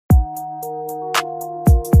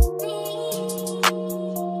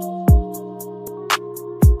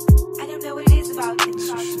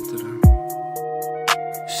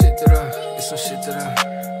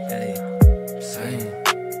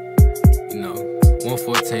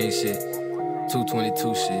114 shit,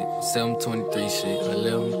 222 shit, 723 shit,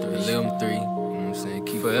 11 3. You know what I'm saying?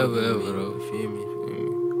 Keep forever ever though, you feel me?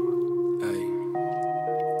 Hey.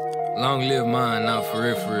 Long live mine, now for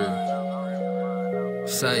real, for real.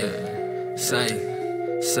 Say.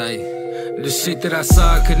 The shit that I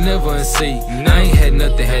saw I could never unsee. I ain't had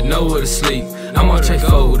nothing, had nowhere to sleep. I'm on track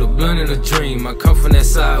forward with a blunt and a dream. I come from that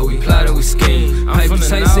side, we plot and we scheme. Paper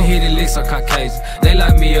chasing, hitting licks on Caucasian. They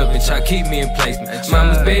lock me up and try to keep me in place.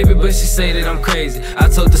 Mama's baby, but she say that I'm crazy. I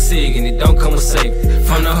told the Sig and it don't come with safety.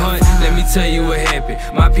 From the heart, let me tell you what happened.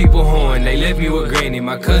 My people horn, they left me with granny.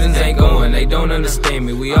 My cousins ain't going, they don't understand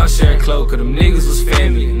me. We all sharing clothes, cause them niggas was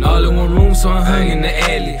family. And all in one room, so I hung in the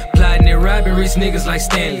alley. Plotting and robbing rich niggas like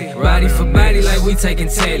Stanley. Body for body like we taking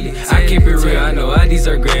tally. I keep it real, I know I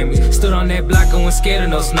deserve Grammys. Stood on that block, I wasn't scared of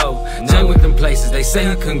no snow. Jay with them places, they say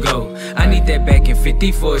he couldn't go. I need that back in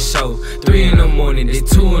 50 for a show. 3 in the morning, did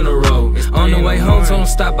 2 in a row. On the way home, told him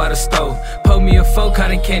stop by the stove. Pulled me a 4,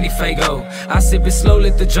 cotton candy Fago. I sip it slow,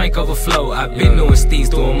 let the drink overflow. I been doing steez,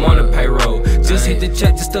 threw him on the payroll. Just hit the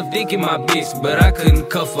chat to stuff dick in my bitch, but I couldn't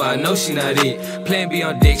cuff her, I know she not it. Plan B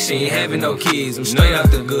on dick, she ain't having no kids. I'm straight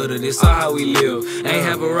out the gutter, this all how we live. Ain't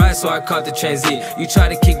have a ride, so I caught the transit. You try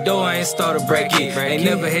to kick door, I ain't start a bracket. Ain't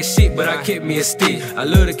never had shit, but I kept me a stick. I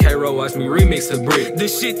love the K-Roll, watch me remix the brick. The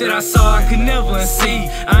shit that I saw, I could never unsee.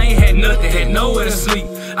 I ain't had nothing, had nowhere to sleep.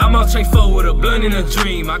 I'm out straight forward with a blunt and a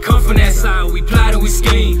dream. I come from that side, we plot and we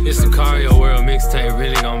scheme. This Sicario world mixtape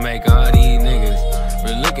really gon' make all these niggas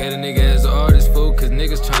really look at a nigga as an artist, fool. Cause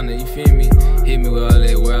niggas tryna, you feel me? Hit me with all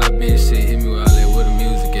that where I been shit, hit me with all that where the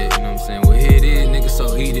music at, you know what I'm saying? Well, here it is, niggas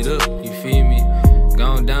so heated up.